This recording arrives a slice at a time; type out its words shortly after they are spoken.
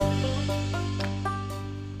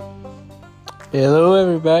Hello,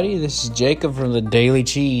 everybody. This is Jacob from the Daily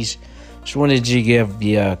Cheese. Just wanted to give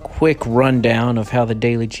you a quick rundown of how the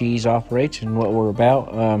Daily Cheese operates and what we're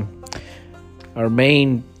about. Our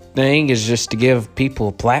main thing is just to give people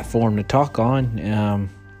a platform to talk on.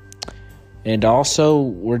 And also,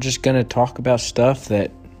 we're just going to talk about stuff that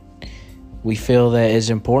we feel that is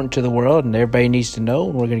important to the world and everybody needs to know.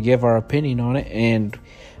 And we're going to give our opinion on it. And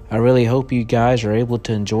I really hope you guys are able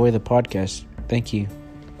to enjoy the podcast. Thank you.